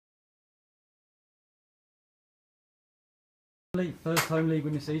First home league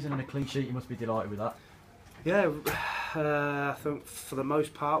win this season and a clean sheet, you must be delighted with that. Yeah, I think for the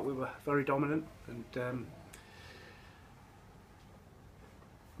most part we were very dominant, and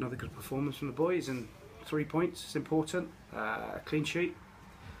another good performance from the boys, and 3 points is important. A clean sheet,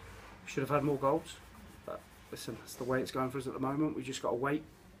 should have had more goals, but listen, that's the way it's going for us at the moment. We just got to wait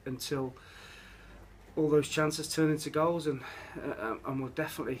until all those chances turn into goals, and we'll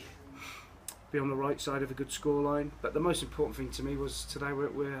definitely be on the right side of a good scoreline. But the most important thing to me was today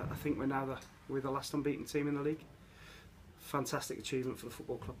I think we're now we're the last unbeaten team in the league. Fantastic achievement for the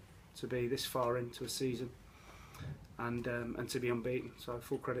football club to be this far into a season and to be unbeaten. So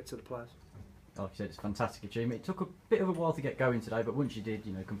full credit to the players. Like you said, it's a fantastic achievement. It took a bit of a while to get going today, but once you did,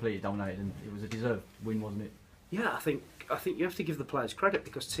 completely dominated, and it was a deserved win, wasn't it? Yeah, I think you have to give the players credit,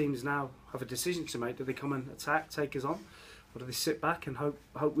 because teams now have a decision to make. Do they come and attack, take us on, or do they sit back and hope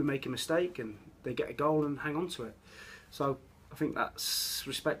we make a mistake and they get a goal and hang on to it? So I think that's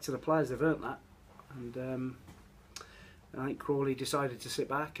respect to the players. They've earned that, and I think Crawley decided to sit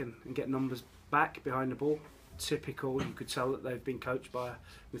back and get numbers back behind the ball. Typical. You could tell that they've been coached by an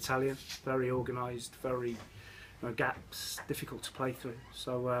Italian, very organised, very gaps, difficult to play through.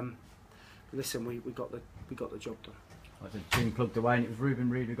 So listen, we got the job done. Like the team plugged away, and it was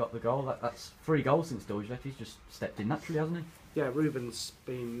Ruben Reid who got the goal. That's 3 goals since George left. He's just stepped in naturally, hasn't he? Yeah, Ruben's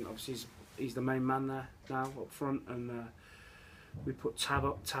been, obviously he's the main man there now up front, and we put Tav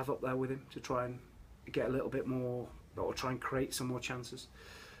up there with him to try and get a little bit more, or try and create some more chances.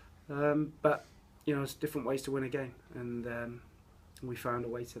 But there's different ways to win a game, and we found a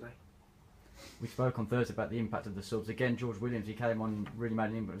way today. We spoke on Thursday about the impact of the subs. Again, George Williams, he came on, really made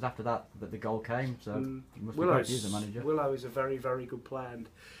an impact. It was after that the goal came, so you must be great as a manager. Willow is a very, very good player, and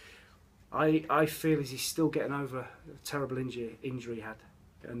I feel as he's still getting over a terrible injury he had.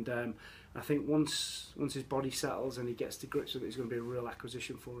 And I think once his body settles and he gets to grips with it, it's going to be a real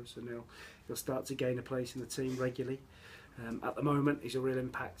acquisition for us, and he'll start to gain a place in the team regularly. At the moment, he's a real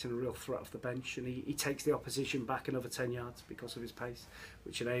impact and a real threat off the bench, and he takes the opposition back another 10 yards because of his pace,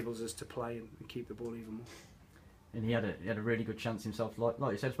 which enables us to play and keep the ball even more. And he had a really good chance himself. Like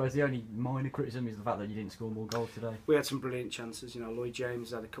you said, I suppose the only minor criticism is the fact that you didn't score more goals today. We had some brilliant chances. Lloyd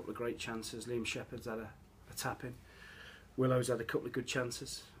James had a couple of great chances. Liam Shepherd's had a tap-in. Willow's had a couple of good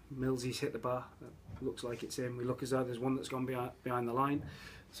chances. Millsy's hit the bar. Looks like it's in. We look as though there's one that's gone behind the line.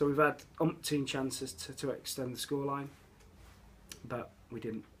 So we've had umpteen chances to extend the scoreline, but we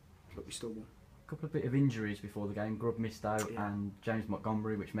didn't. But we still won. A couple of bit of injuries before the game. Grubb missed out, yeah, and James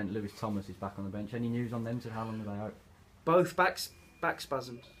Montgomery, which meant Lewis Thomas is back on the bench. Any news on them? So how long are they out? Both back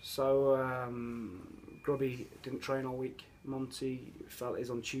spasms. So Grubby didn't train all week. Monty felt is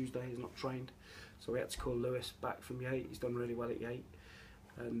on Tuesday. He's not trained, so we had to call Lewis back from Yate. He's done really well at Yate,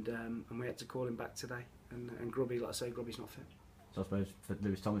 and we had to call him back today. And Grubby, like I say, Grubby's not fit. So I suppose for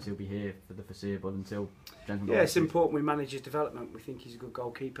Lewis Thomas, he'll be here for the foreseeable until James. Yeah, it's important we manage his development. We think he's a good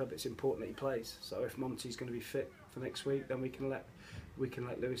goalkeeper, but it's important that he plays. So if Monty's going to be fit for next week, then we can let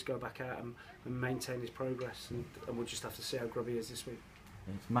Lewis go back out and maintain his progress, and we'll just have to see how Grubby is this week.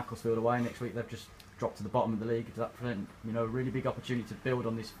 It's Macclesfield away next week. They've just dropped to the bottom of the league. Does that present a really big opportunity to build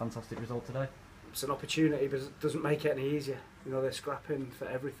on this fantastic result today? It's an opportunity, but it doesn't make it any easier. They're scrapping for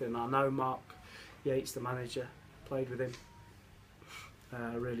everything. I know Mark Yates, the manager, played with him.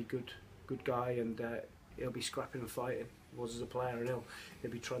 Really good guy, and he'll be scrapping and fighting. He was as a player, and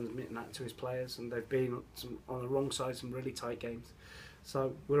he'll be transmitting that to his players. And they've been on the wrong side some really tight games.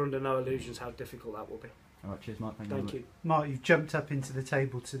 So we're under no illusions how difficult that will be. All right, cheers, Mark. Thank you. Mark, you've jumped up into the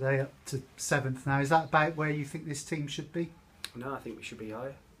table today, up to 7th now. Is that about where you think this team should be? No, I think we should be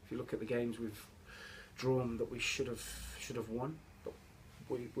higher. If you look at the games we've drawn that we should have won, but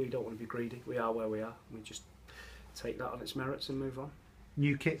we don't want to be greedy. We are where we are. We just take that on its merits and move on.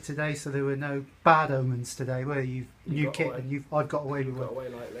 New kit today, so there were no bad omens today, were you? New kit, and I've got away with one. Got away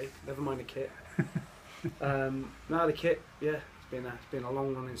lightly. Never mind the kit. No, the kit, yeah, it's been a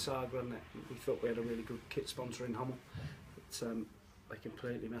long running saga, hasn't it? We thought we had a really good kit sponsor in Hummel, but they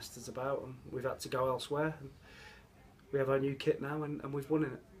completely messed us about, and we've had to go elsewhere. And we have our new kit now, and we've won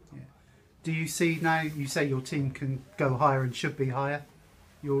in it. Yeah. Do you see now? You say your team can go higher and should be higher.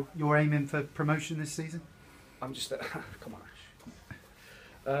 You're aiming for promotion this season. I'm just come on.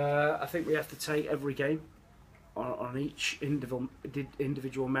 I think we have to take every game on each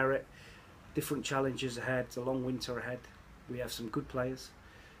individual merit. Different challenges ahead. It's a long winter ahead. We have some good players.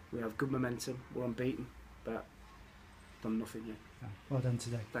 We have good momentum. We're unbeaten, but done nothing yet. Well done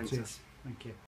today. Thanks. Cheers. Thank you.